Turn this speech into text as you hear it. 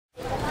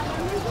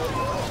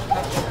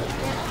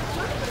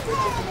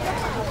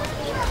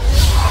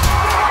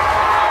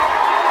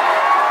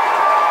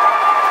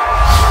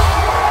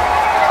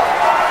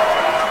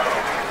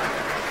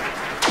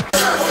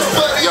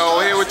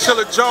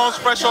Chilla Jones,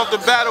 fresh off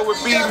the battle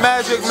with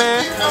B.Magic,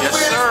 man. Yes,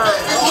 sir.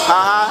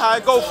 How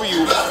it go for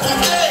you?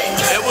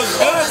 It was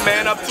good,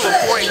 man, up to a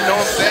point, you know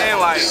what I'm saying?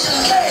 Like,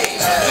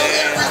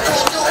 man,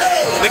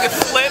 niggas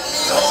slipped,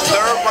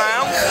 third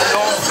round, you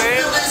know what I'm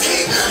saying?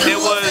 It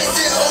was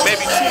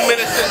maybe 2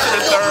 minutes into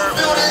the third.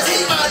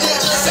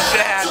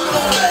 Shit happened,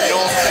 you know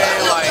what I'm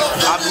saying? Like,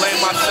 I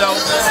blame myself.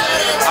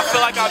 I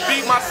feel like I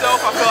beat myself.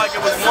 I feel like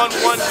it was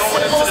 1-1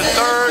 going into the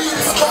third.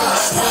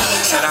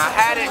 And I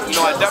had it, you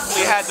know, I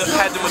definitely had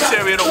the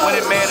material to win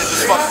it, man. It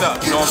just fucked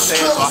up, you know what I'm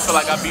saying? So I feel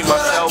like I beat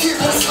myself.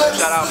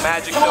 Shout out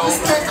Magic, though.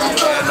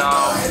 And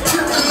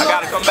I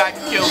gotta come back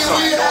and kill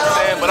something, you know what I'm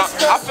saying? But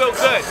I feel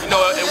good. You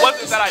know, it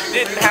wasn't that I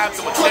didn't have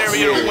the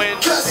material to win.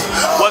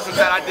 It wasn't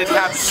that I didn't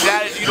have the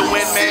strategy to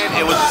win, man.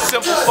 It was a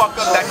simple fuck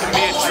up that can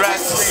be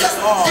addressed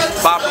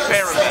by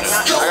preparing better.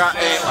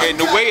 And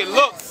the way it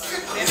looked,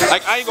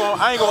 like I ain't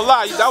gonna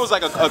lie, that was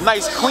like a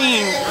nice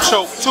clean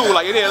choke too.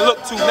 Like it didn't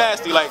look too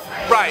nasty. Like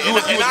right, you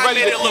was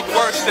ready to look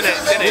worse than it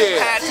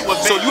had to have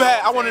been. So you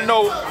had, I want to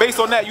know, based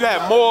on that, you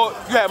had more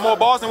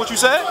bars than what you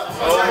said?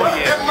 Oh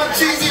yeah.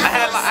 I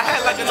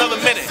had like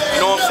another minute.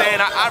 You know what I'm saying?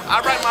 I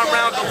write my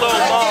rounds a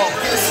little long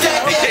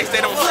in case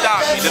they don't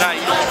stop me. Then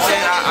you know what I'm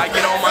saying? I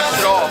get all my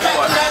shit off.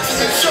 But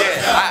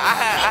yeah,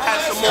 I had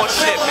some more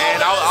shit,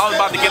 man. I was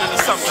about to get into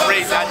something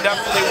crazy. I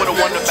definitely would have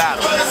won the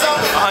battle,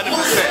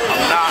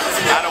 100%.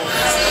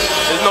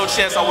 There's no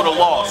chance I would have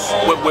lost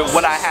with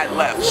what I had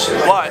left.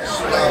 But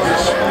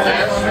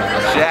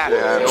shit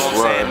happened, you know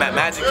what I'm saying?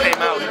 Magic came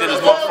out, he did his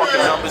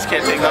motherfucking numbers,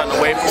 can't take nothing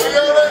away from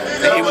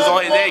him. And he was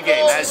on his A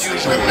game, as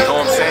usual, you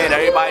know what I'm saying?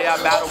 Everybody out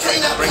battle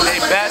bring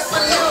their best,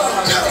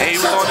 and he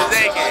was on his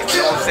A game,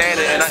 you know what I'm saying?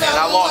 And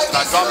I lost it,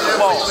 I dropped the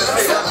ball.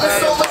 You know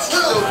what I'm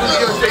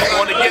saying? I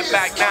want to get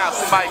back now,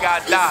 somebody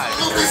got died.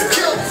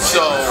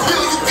 So,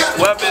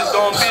 whoever it's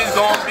gonna be, it's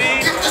gonna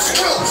be.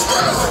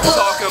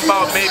 Talking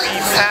about maybe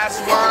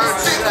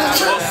passwords,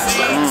 we'll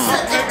see.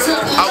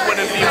 I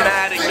wouldn't be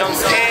mad at Young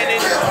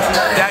Cannon,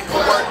 that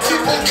could work too,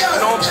 you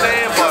know what I'm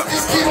saying? But,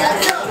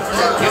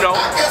 you know,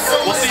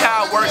 we'll see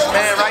how it works,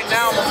 man. Right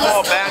now, I'm gonna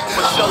fall back, I'm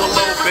gonna chill a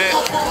little bit,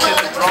 hit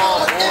the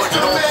drawing board, you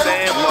know what I'm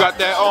saying? You got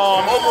that,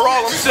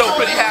 overall, I'm still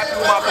pretty happy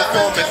with my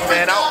performance,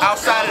 man.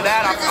 Outside of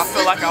that, I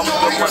feel like I was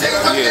good running.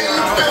 Yeah.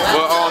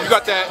 Well, you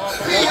got that,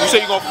 you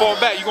say you're gonna fall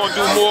back, you gonna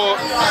do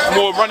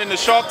more running the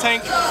Shark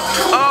Tank?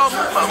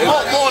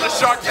 More on the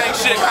Shark Tank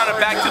shit, kind of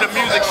back to the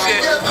music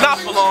shit. Not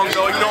for long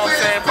though, you know what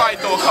I'm saying? Probably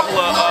throw a couple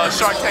of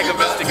Shark Tank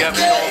events together,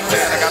 you know what I'm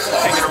saying? I got some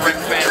King of the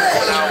Ring fam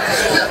going out.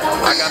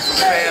 I got some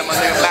fam, my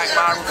nigga Black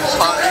Myron from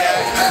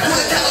Pontiac. My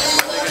nigga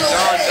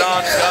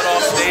John got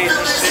off stage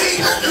and shit,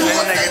 you know what I'm saying?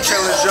 My nigga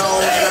Chilla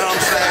Jones, you know what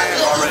I'm saying?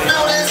 Already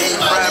know.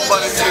 Brad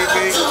Butter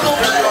TV.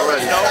 You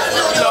already know.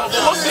 You know,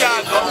 we'll see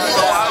how it goes.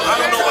 So I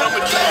don't know what I'm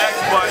gonna do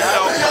next, but you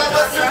know,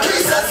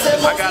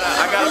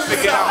 I gotta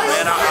figure it out,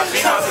 man. I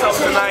beat myself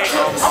tonight.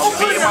 I'm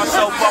beating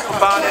myself up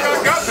about it.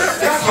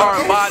 It's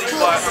hard body,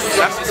 but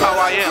that's just how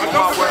I am. I'm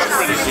my worst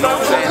critic, you know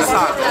what I'm saying? That's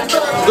how it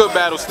goes. Good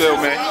battle still,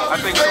 man. I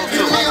think so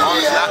too.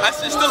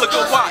 Honestly, it's still a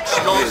good watch,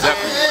 you know what I'm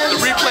saying? The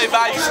replay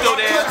value's still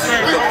there,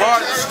 the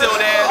bars are still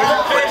there,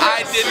 but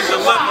I didn't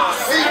deliver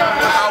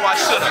how I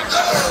should have.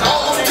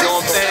 You know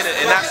what I'm saying?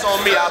 And that's on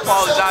me. I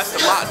apologize to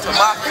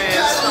my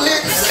fans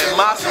and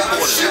my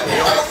supporters. You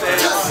know what I'm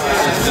saying?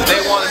 Because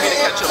they wanted me to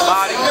catch a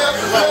body,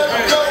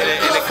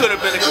 and it could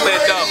have been a clear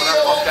dub.